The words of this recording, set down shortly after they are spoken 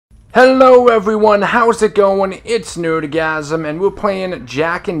Hello everyone, how's it going? It's NerdGasm and we're playing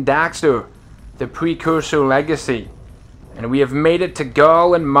Jak and Daxter, the Precursor Legacy. And we have made it to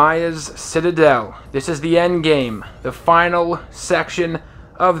Gaul and Maia's Citadel. This is the end game, the final section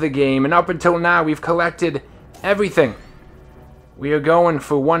of the game. And up until now we've collected everything. We are going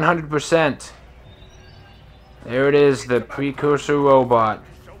for 100%. There it is, the Precursor robot.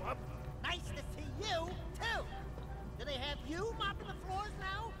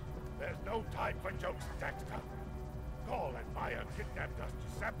 No time for jokes, Daxter. Gaul and Maia kidnapped us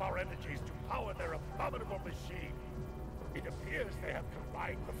to sap our energies to power their abominable machine. It appears they have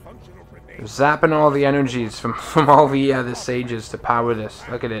combined the functional remains. They're zapping all the energies from all the sages to power this.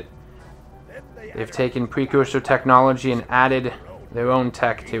 Look at it. They've taken Precursor technology and added their own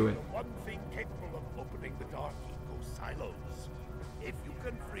tech to it. One thing capable of opening the dark eco silos. If you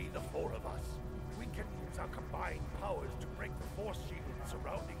can free the four of us, we can use our combined powers to break the force shield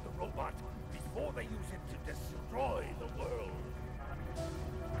surrounding the robot before they use it to destroy the world.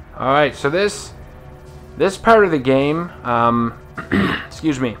 Alright, so this part of the game,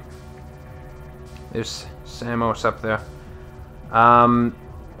 excuse me. There's Samos up there.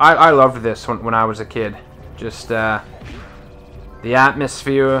 I loved this when I was a kid. Just the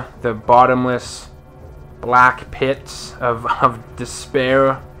atmosphere, the bottomless black pits of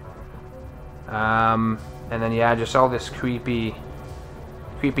despair. And then yeah, just all this creepy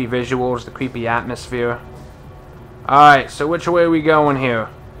visuals, the creepy atmosphere. Alright, so which way are we going here?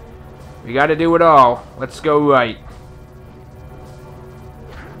 We gotta do it all. Let's go right.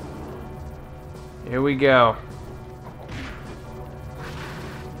 Here we go.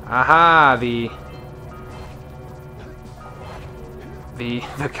 Aha, the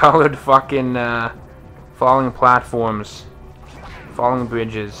colored fucking falling platforms, falling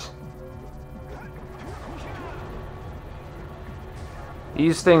bridges.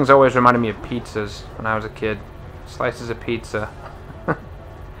 These things always reminded me of pizzas when I was a kid. Slices of pizza.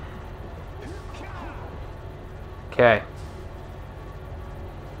 Okay.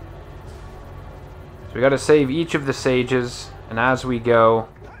 So we gotta save each of the sages, and as we go,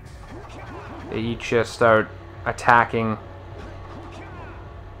 they each start attacking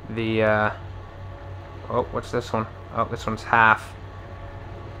the, oh, what's this one? Oh, this one's half.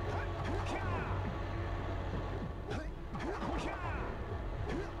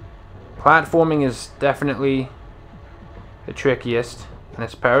 Platforming is definitely the trickiest in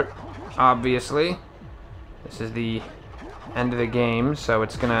this part, obviously. This is the end of the game, so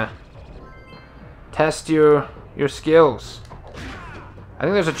it's gonna test your skills. I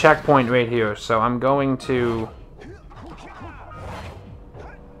think there's a checkpoint right here, so I'm going to...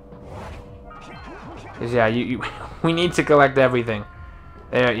 Yeah, we need to collect everything.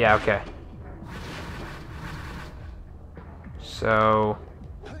 There, yeah, okay. So...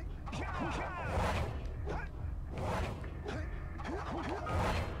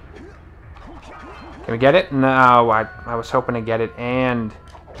 Can we get it? No, I was hoping to get it and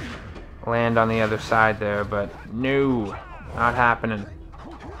land on the other side there, but no, not happening.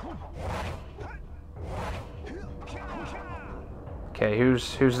 Okay,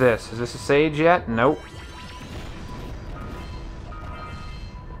 who's this? Is this a sage yet? Nope.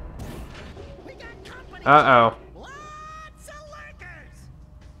 Uh-oh.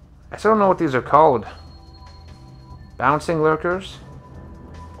 I still don't know what these are called. Bouncing lurkers?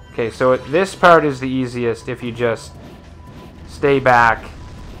 Okay, so this part is the easiest if you just stay back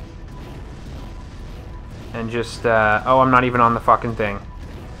and just, oh, I'm not even on the fucking thing.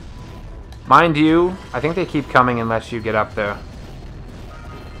 Mind you, I think they keep coming unless you get up there.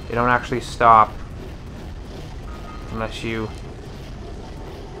 They don't actually stop unless you...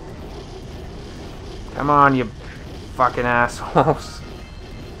 Come on, you fucking assholes.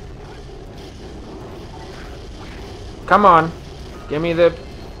 Come on, give me the...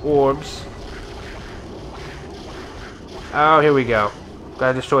 orbs. Oh, here we go.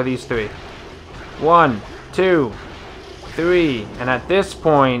 Gotta destroy these three. 1, 2, 3. And at this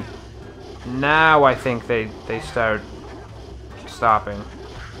point, now I think they start stopping.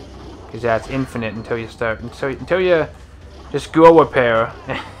 Because yeah, it's infinite until you start. Until you just grow a pair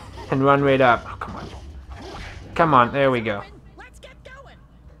and run right up. Oh, come on. Come on, there we go.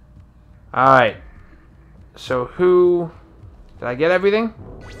 Alright. So who... Did I get everything?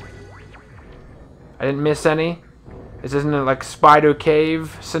 I didn't miss any. This isn't a like spider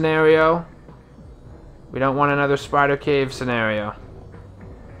cave scenario. We don't want another spider cave scenario.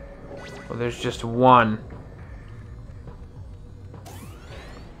 Well, there's just one.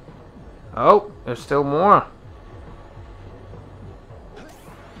 Oh, there's still more.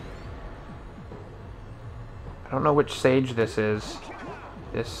 I don't know which sage this is.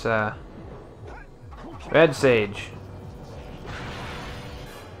 This, Red Sage.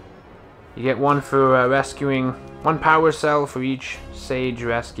 You get one for rescuing... one power cell for each sage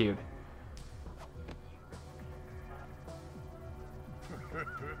rescued.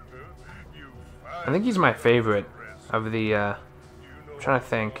 I think he's my favorite of the, I'm trying to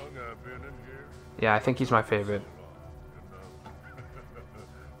think. Yeah, I think he's my favorite.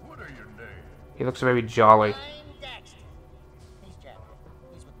 He looks very jolly. I'm Daxter. He's Jack.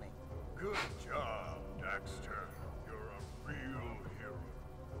 He's with me. Good job, Daxter. You're a real hero.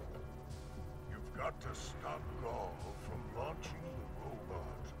 You've got to stop Gaul from launching the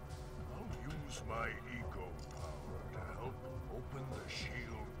robot. I'll use my eco power to help open the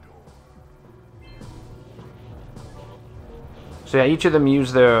shield door. So yeah, each of them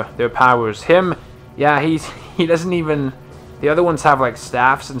use their powers. Him, yeah, he doesn't even... The other ones have like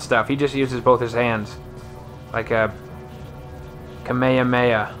staffs and stuff. He just uses both his hands. Like a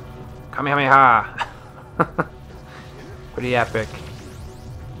Kamehameha. Kamehameha. Pretty epic.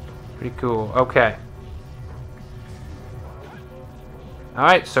 Pretty cool. Okay.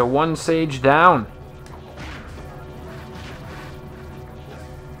 Alright, so one sage down.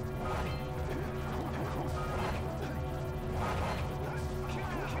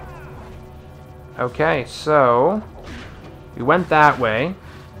 Okay, so... we went that way.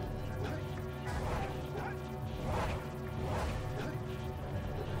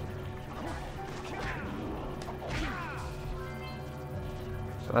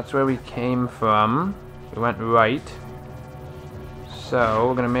 So that's where we came from. We went right. So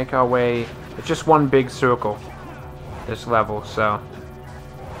we're gonna make our way. It's just one big circle, this level, so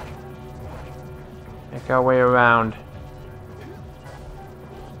make our way around.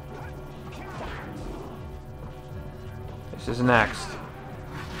 This is next.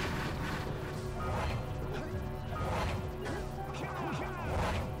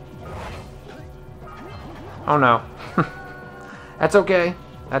 Oh no. That's okay.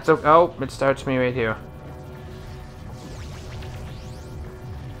 That's okay. Oh, it starts me right here.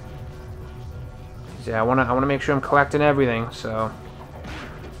 Yeah, I wanna make sure I'm collecting everything, so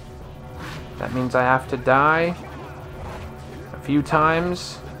that means I have to die a few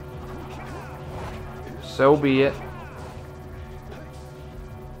times. So be it.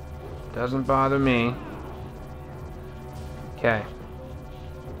 Doesn't bother me. Okay.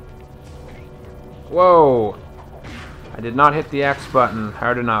 Whoa! I did not hit the X button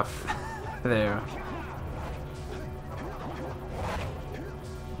hard enough. There.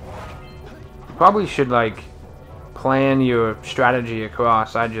 You probably should, like, plan your strategy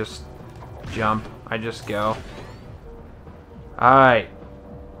across. I just jump. I just go. Alright.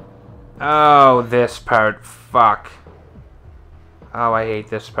 Oh, this part. Fuck. Oh, I hate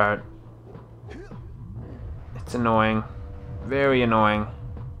this part. It's annoying. Very annoying.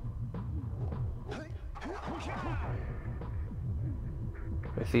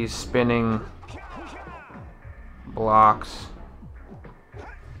 With these spinning blocks.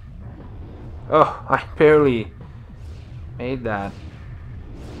 Oh, I barely made that.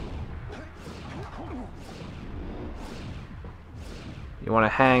 You want to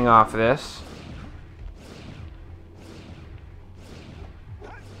hang off this.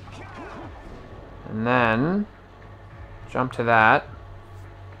 And then jump to that.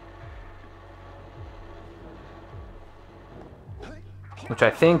 Which I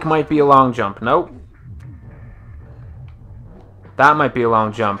think might be a long jump. Nope. That might be a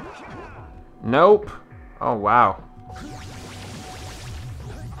long jump. Nope. Oh, wow.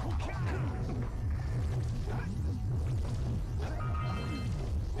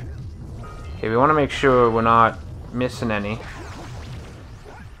 Okay, we want to make sure we're not missing any.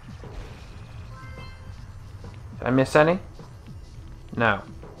 Did I miss any? No.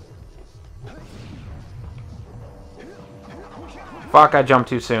 Fuck, I jumped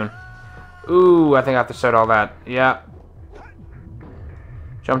too soon. Ooh, I think I have to start all that. Yeah.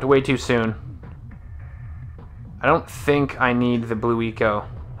 Jumped way too soon. I don't think I need the blue eco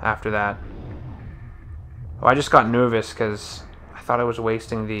after that. Oh, I just got nervous because I thought I was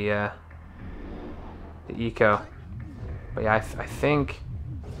wasting the eco. But yeah, I think...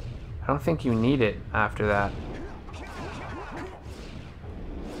 I don't think you need it after that.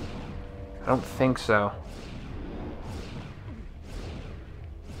 I don't think so.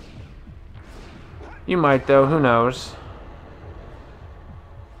 You might though, who knows?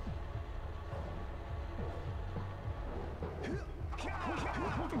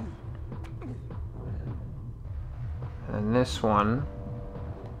 And this one.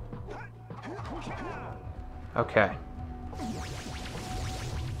 Okay.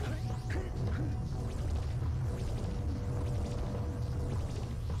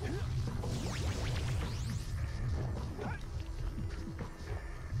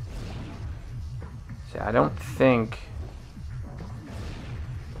 See, I don't think...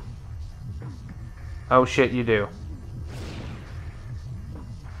 Oh shit, you do.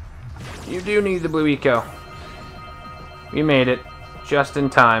 You do need the blue eco. We made it. Just in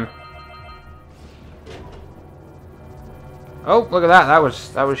time. Oh, look at that. That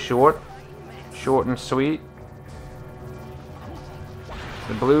was short. Short and sweet.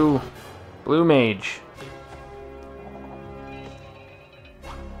 The blue mage.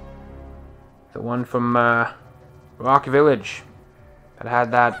 The one from Rock Village that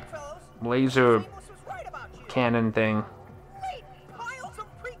had that laser cannon thing. Wait, piles of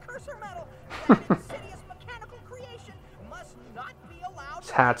precursor metal. That insidious mechanical creation must not be allowed.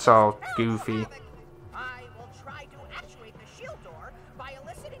 His hat's all goofy. I will try to actuate the shield door by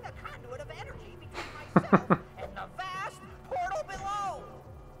eliciting a conduit of energy between myself and the vast portal below.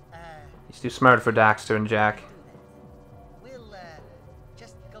 He's too smart for Daxter and Jack. We'll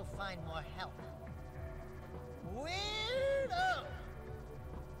just go find more help. Weirdo.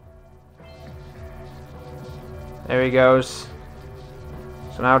 There he goes.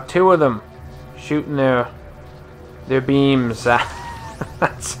 So now two of them shooting their beams. That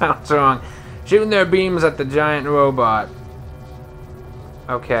sounds wrong. Shooting their beams at the giant robot.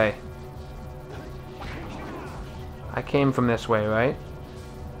 Okay. I came from this way, right?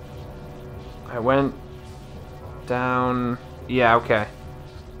 I went down... Yeah, okay.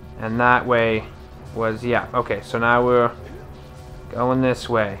 And that way was... Yeah, okay. So now we're going this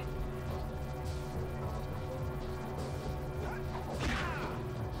way.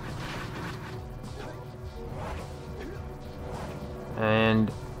 And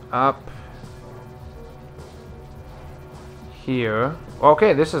up here.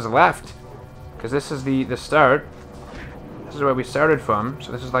 Okay, this is left. Because this is the start. This is where we started from.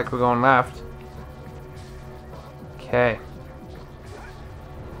 So this is like we're going left. Okay.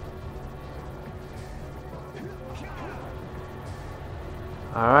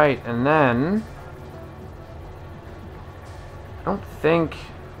 Alright, and then... I don't think...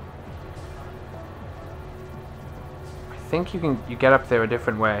 I think you get up there a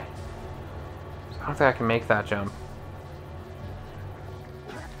different way. I don't think I can make that jump.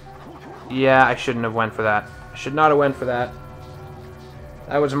 Yeah, I shouldn't have went for that. I should not have went for that.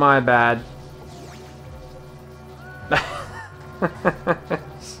 That was my bad.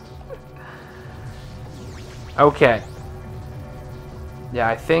 Okay. Yeah,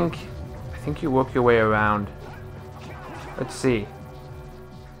 I think you work your way around. Let's see.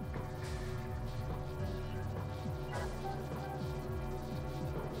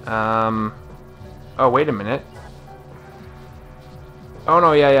 Oh, wait a minute. Oh,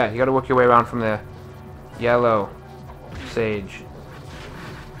 no, yeah. You gotta work your way around from the yellow sage.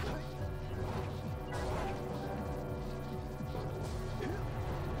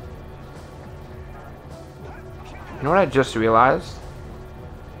 You know what I just realized?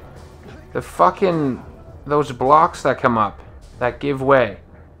 The fucking... Those blocks that come up, that give way,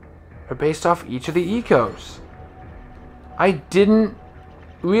 are based off each of the ecos. I didn't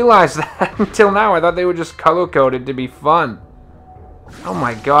realize that until now. I thought they were just color-coded to be fun. Oh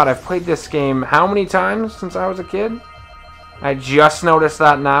my god, I've played this game how many times since I was a kid? I just noticed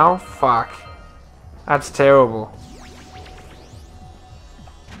that now? Fuck. That's terrible.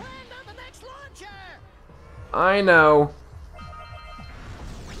 I know.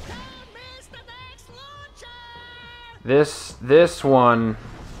 This one...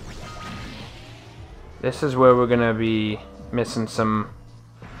 This is where we're gonna be missing some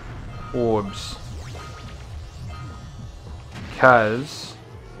orbs. Because...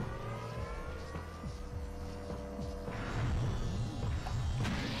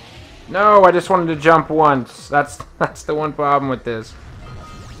 No, I just wanted to jump once. That's the one problem with this.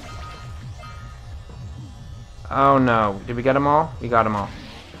 Oh no. Did we get them all? We got them all.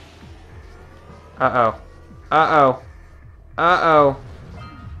 Uh-oh. Uh-oh. Uh-oh.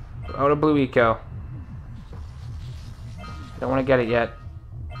 Oh, the blue eco. Don't want to get it yet.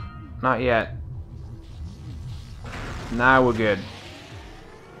 Not yet. Now we're good.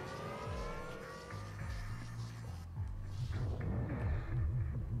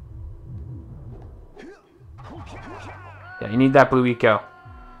 Yeah, you need that blue eco.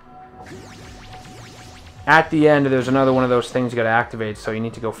 At the end, there's another one of those things you gotta activate, so you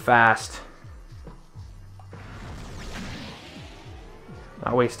need to go fast.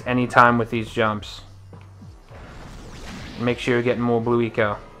 Not waste any time with these jumps. Make sure you're getting more blue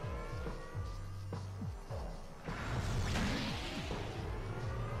eco.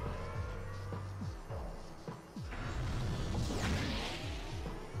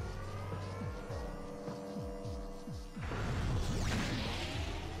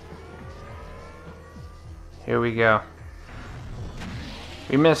 Here we go.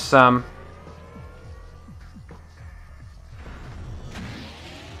 We missed some.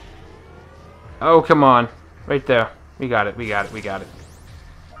 Oh, come on. Right there. We got it, we got it, we got it.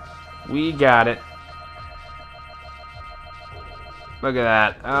 We got it. Look at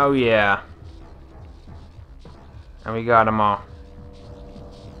that. Oh, yeah. And we got them all.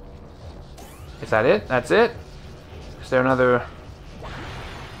 Is that it? That's it? Is there another...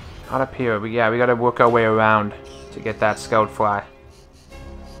 Not up here. Yeah, we gotta work our way around to get that scout fly.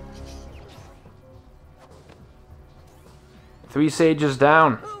 3 sages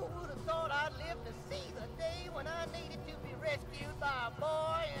down. Who would have thought I'd live to see the day when I needed to be rescued by a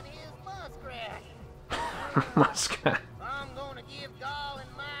boy and his muskrat? Muskrat. I'm gonna give Gall and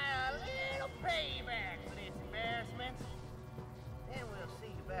Maia a little payback for this embarrassment. Then we'll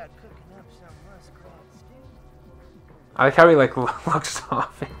see about cooking up some muskrat stew. I like how he like looks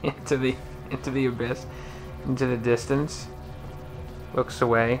off into the abyss, into the distance. Looks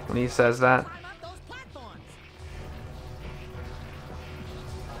away when he says that. Climb up those platforms.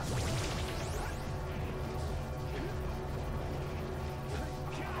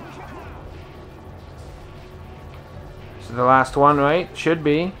 This is the last one, right? Should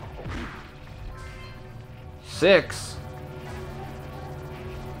be. 6.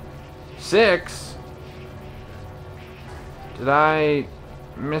 6. Did I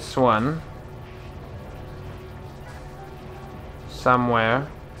miss one? Somewhere.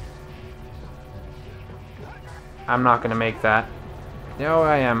 I'm not gonna make that. No,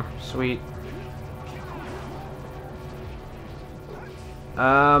 I am. Sweet.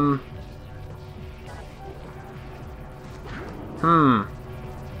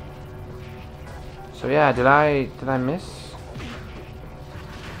 So yeah, did I miss?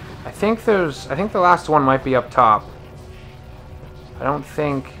 I think the last one might be up top. I don't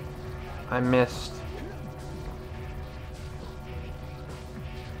think I missed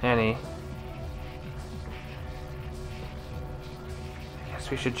any. I guess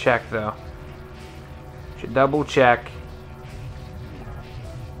we should check though. Should double check.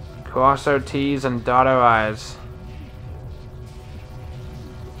 Cross our T's and dot our I's.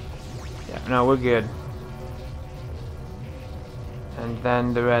 Yeah, no, we're good. And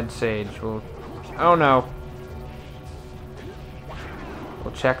then the red sage will... Oh no!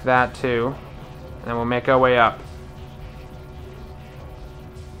 We'll check that too. And then we'll make our way up.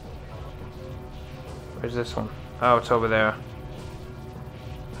 Where's this one? Oh, it's over there.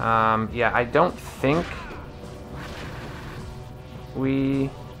 Yeah, I don't think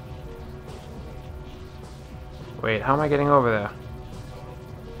we... Wait, how am I getting over there?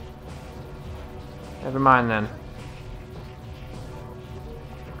 Never mind then.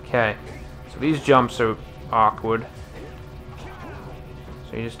 Okay, so these jumps are awkward.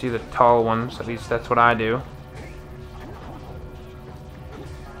 So you just do the tall ones, at least that's what I do.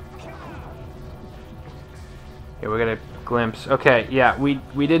 Here, we're gonna glimpse. Okay, yeah, we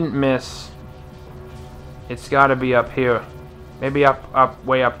didn't miss. It's gotta be up here. Maybe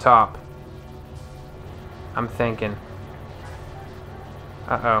way up top. I'm thinking.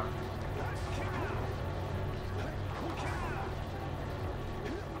 Uh-oh.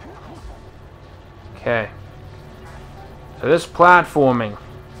 Okay. So this platforming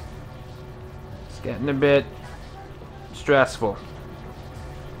is getting a bit stressful.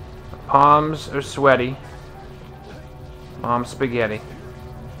 The palms are sweaty. Mom spaghetti.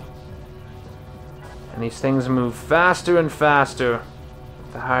 And these things move faster and faster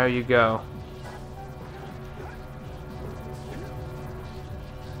the higher you go.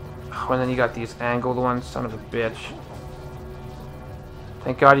 Oh, and then you got these angled ones, son of a bitch.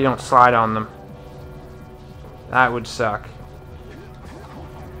 Thank God you don't slide on them. That would suck.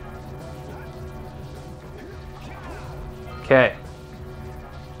 Okay.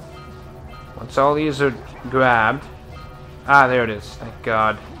 Once all these are grabbed... Ah, there it is. Thank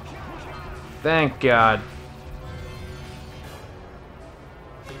God. Thank God.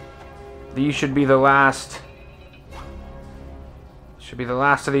 These should be the last... Should be the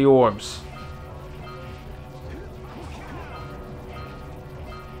last of the orbs.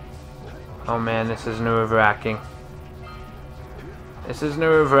 Oh man, this is nerve-wracking. This is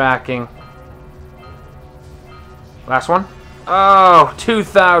nerve-wracking. Last one? Oh,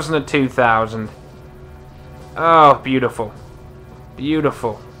 2,000 to 2,000. Oh, beautiful.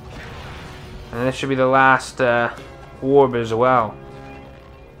 Beautiful. And this should be the last orb as well.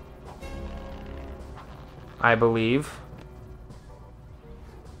 I believe.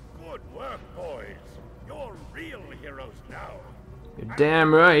 Good work, boys. You're real heroes now. You're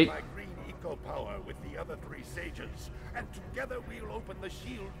damn right. My green eco power with the other 3 sages, and together we'll open the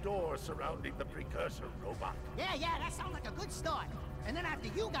shield door surrounding the Precursor robot. Yeah, that sounds like a good start. And then after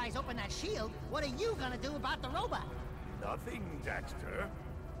you guys open that shield, what are you gonna do about the robot? Nothing, Daxter.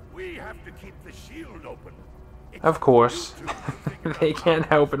 We have to keep the shield open. It's Of course. you two who figure They out can't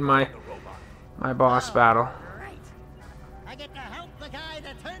how help to in my stop the robot. boss battle. Right. I get to help the guy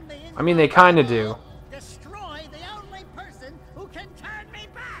that turned me into I mean, they kind of do. destroy the only person who can turn me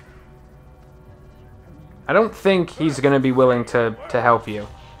back. I don't think he's gonna be willing to help you.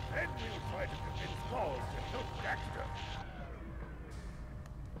 Then we'll try to convince Paul to help Daxter.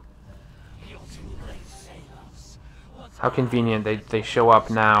 How convenient they show up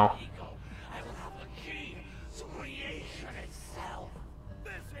now.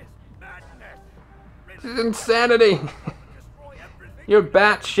 This is madness. This is insanity. Destroy everything. You're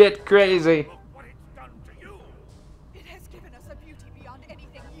batshit crazy. Look what it's done to you. It has given us a beauty beyond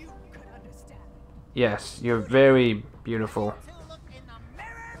anything you could understand. Yes, you're very beautiful. To look in the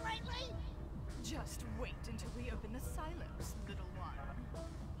mirror lately? Just wait until we open the silos, little one.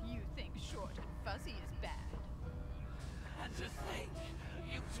 You think short and fuzzy is bad. And to think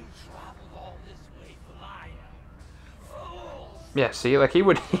you two traveled all this way for Maia. Fools! Yeah, see, like he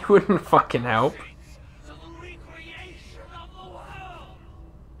wouldn't fucking help. To the recreation of the world!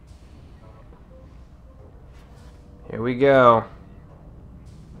 Here we go.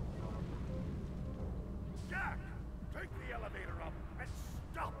 Jack, take the elevator up and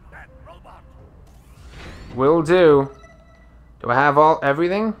stop that robot. Will do. Do I have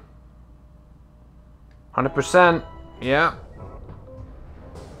everything? 100%. Yeah.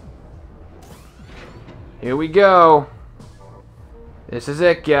 Here we go. This is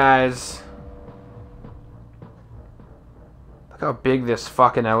it, guys. Look how big this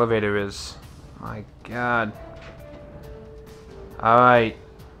fucking elevator is. My god. Alright.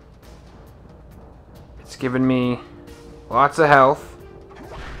 It's giving me lots of health.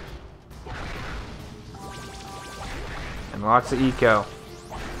 And lots of eco.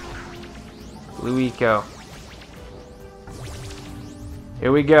 Blue eco.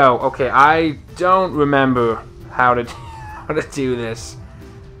 Here we go. Okay, I don't remember how to do this.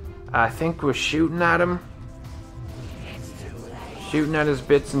 I think we're shooting at him. Shooting at his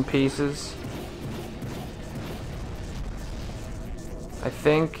bits and pieces. I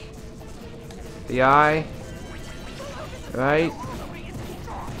think. The eye. Right?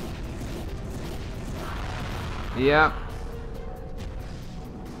 Yeah.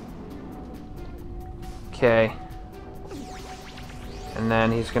 Okay. And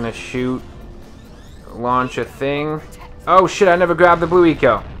then he's gonna shoot, launch a thing. Oh shit, I never grabbed the blue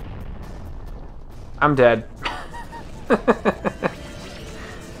eco. I'm dead.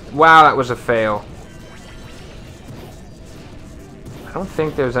 Wow, that was a fail. I don't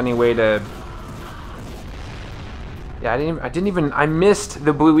think there's any way to... Yeah, I missed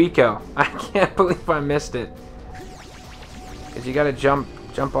the blue eco. I can't believe I missed it. Cause you gotta jump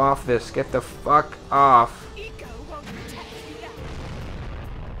off this. Get the fuck off. Eco won't protect you now.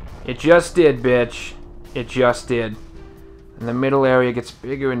 It just did, bitch. It just did. And the middle area gets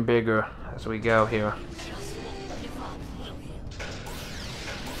bigger and bigger as we go here.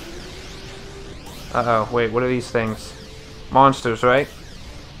 Uh-oh, wait, what are these things? Monsters, right?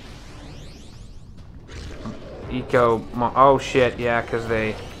 Oh shit, yeah, because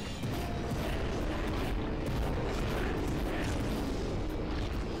they...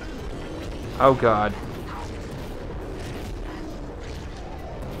 Oh god.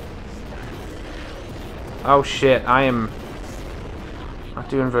 Oh shit, I am not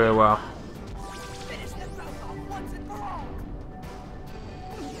doing very well. Finish this off once and for all.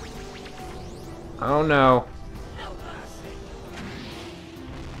 Oh no.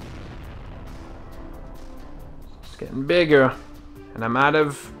 It's getting bigger. And I'm out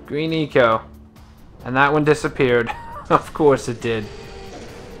of green eco. And that one disappeared. Of course it did.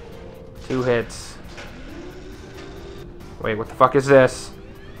 2 hits. Wait, what the fuck is this?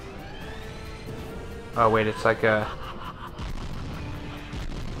 Oh wait, it's like a...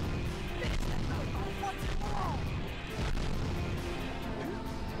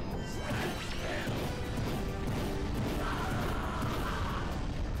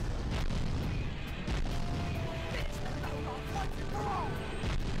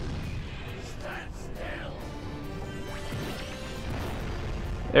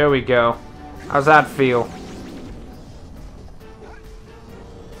 There we go. How's that feel?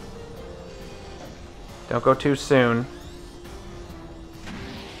 Don't go too soon.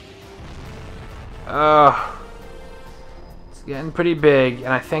 It's getting pretty big, and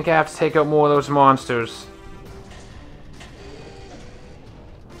I think I have to take out more of those monsters.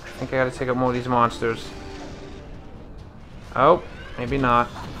 I think I gotta take out more of these monsters. Oh, maybe not.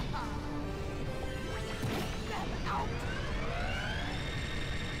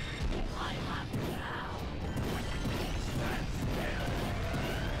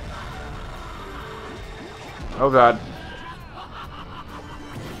 Oh god.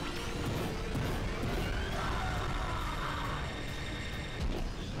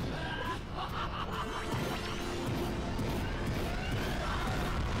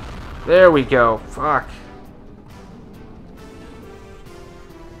 There we go. Fuck.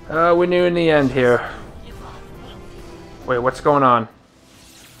 We're nearing the end here. Wait, what's going on?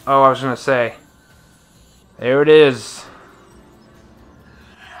 Oh, I was gonna say. There it is.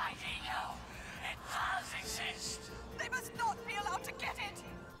 They must not be allowed to get it!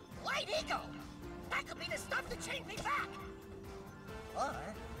 White Ego! That could be the stuff to change me back! Or,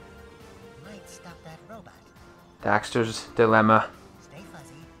 might stop that robot. Daxter's dilemma. Stay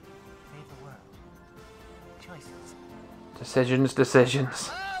fuzzy, save the world. Choices.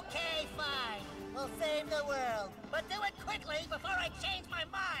 Decisions. Okay, fine. We'll save the world. But do it quickly before I change my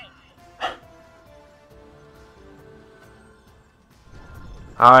mind!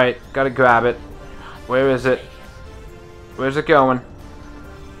 Alright, gotta grab it. Where is it? Where's it going?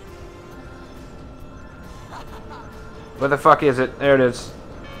 Where the fuck is it? There it is.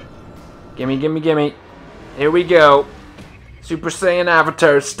 Gimme, gimme, gimme. Here we go. Super Saiyan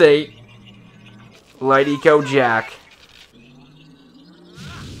Avatar state. Light Eco Jack.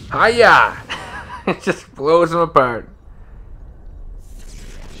 Hiya! It just blows him apart.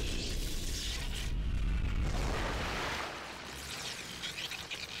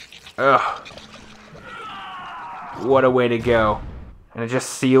 Ugh. What a way to go. And it just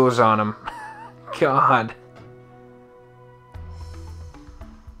seals on him. God.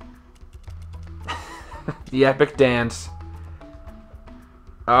 The epic dance.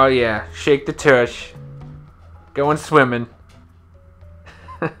 Oh yeah, shake the tush. Going swimming.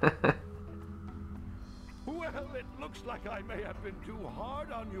 Well, it looks like I may have been too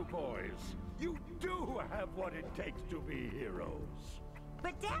hard on you boys. You do have what it takes to be heroes.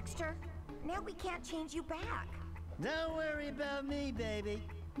 But Daxter, now we can't change you back. Don't worry about me, baby.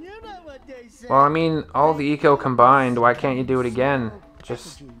 You know what they say. Well, I mean, all the eco combined, why can't you do it again?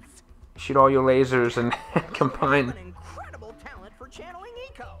 Just shoot all your lasers and combine. An incredible talent for channeling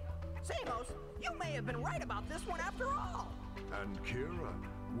eco. Samos, you may have been right about this one after all. And Kira,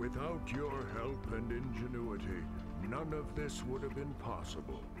 without your help and ingenuity, none of this would have been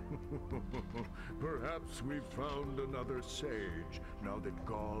possible. Perhaps we've found another sage, now that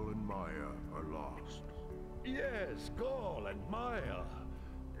Gaul and Maia are lost. Yes, Gaul and Maia.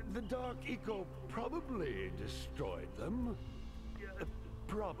 The Dark Eco probably destroyed them.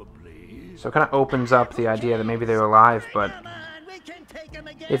 Probably. So it kind of opens up the idea that maybe they're alive, but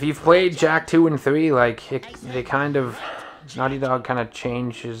if you've played Jak 2 and 3, like, they kind of... Naughty Dog kind of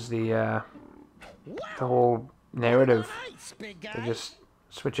changes the whole narrative. They just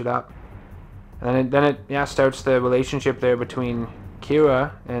switch it up. And then it starts the relationship there between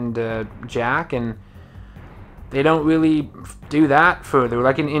Kira and Jak, and they don't really do that further.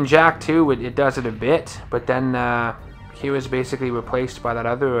 Like in Jak 2, it does it a bit, but then Kira's basically replaced by that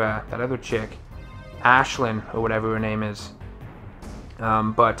other chick, Ashlyn, or whatever her name is.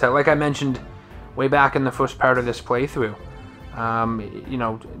 But like I mentioned way back in the first part of this playthrough, you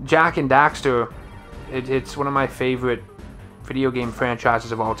know, Jak and Daxter, it's one of my favorite video game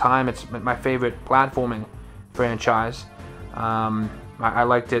franchises of all time. It's my favorite platforming franchise. I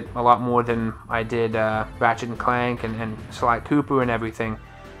liked it a lot more than I did Ratchet and Clank and Sly Cooper and everything.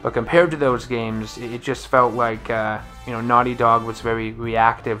 But compared to those games, it just felt like you know, Naughty Dog was very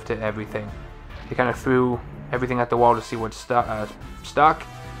reactive to everything. They kind of threw everything at the wall to see what stuck.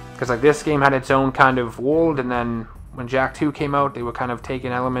 Because like this game had its own kind of world, and then when Jak 2 came out, they were kind of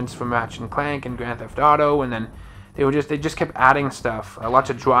taking elements from Ratchet and Clank and Grand Theft Auto, and then they just kept adding stuff. Lots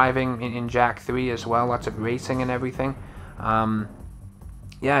of driving in Jak 3 as well, lots of racing and everything.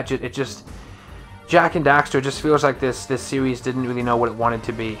 Yeah, it just Jak and Daxter just feels like this series didn't really know what it wanted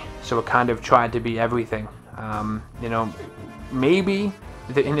to be, so it kind of tried to be everything. You know, maybe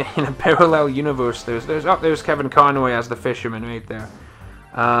in a parallel universe, there's Kevin Conroy as the fisherman right there.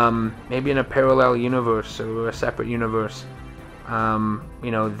 Maybe in a parallel universe or a separate universe,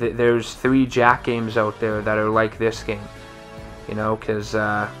 you know, there's 3 Jak games out there that are like this game. You know, because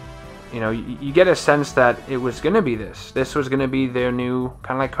you know, you get a sense that it was going to be this. This was going to be their new,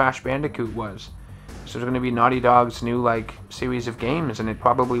 kind of like Crash Bandicoot was. So it was going to be Naughty Dog's new, like, series of games, and it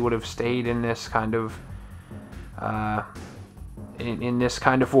probably would have stayed in this kind of, in this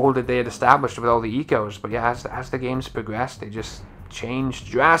kind of world that they had established with all the ecos. But yeah, as the games progressed, they just changed,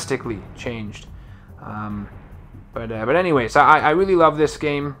 drastically changed. But anyways, I really love this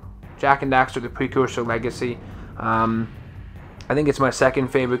game, Jak and Daxter: The Precursor Legacy. I think it's my second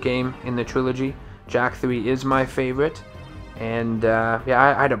favorite game in the trilogy. Jak 3 is my favorite. And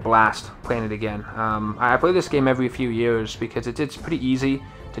yeah, I had a blast playing it again. I play this game every few years because it's pretty easy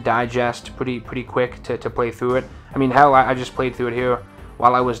to digest, pretty quick to play through it. I mean, hell, I just played through it here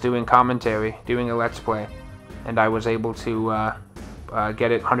while I was doing commentary, doing a Let's Play, and I was able to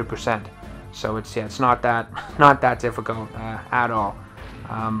get it 100%. So it's not that difficult at all.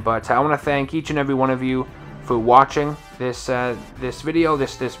 But I want to thank each and every one of you for watching this video,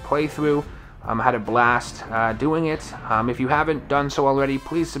 this playthrough. I had a blast doing it. If you haven't done so already,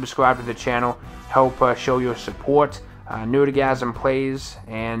 please subscribe to the channel. Help show your support. NerdGasm plays,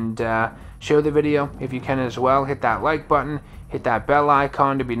 and share the video if you can as well. Hit that like button. Hit that bell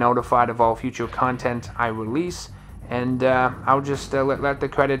icon to be notified of all future content I release. And I'll just let the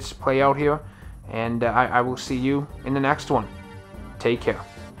credits play out here. And I will see you in the next one. Take care.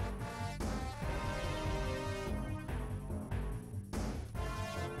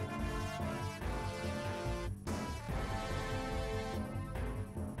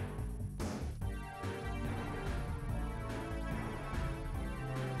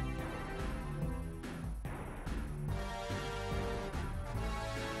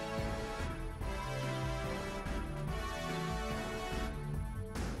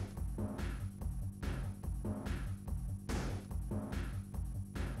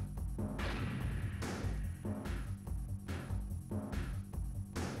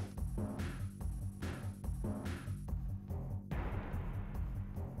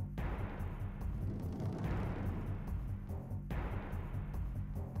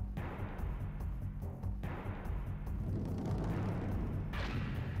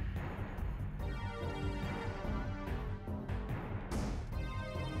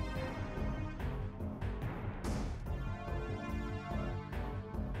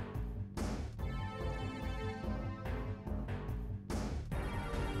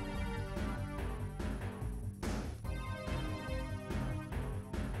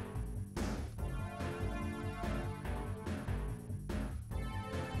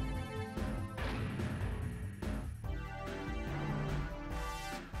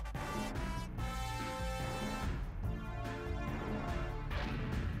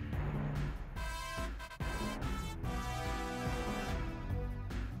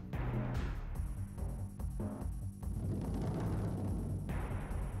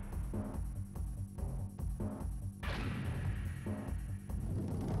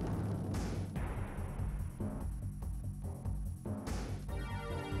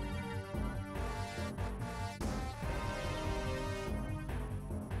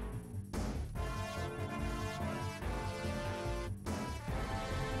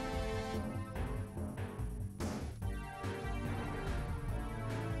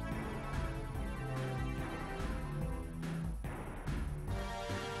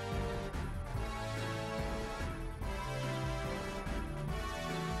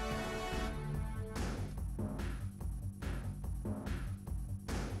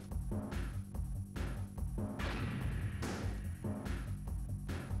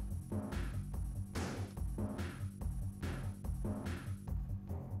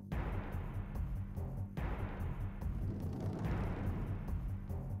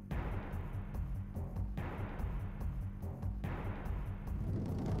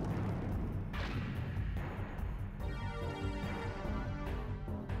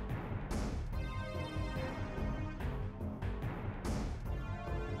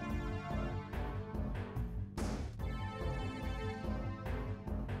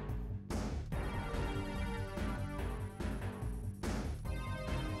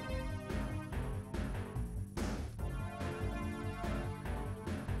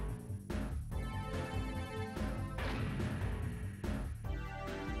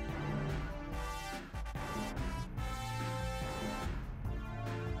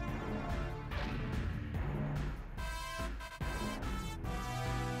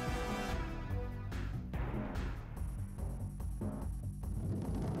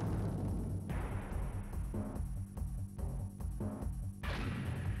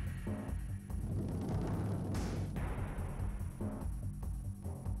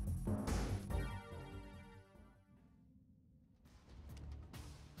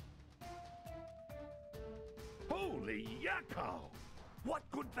 Holy yakko! What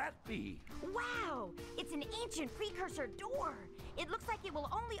could that be? Wow! It's an ancient precursor door. It looks like it will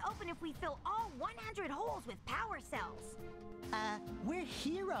only open if we fill all 100 holes with power cells. We're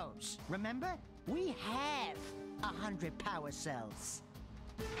heroes, remember? We have 100 power cells.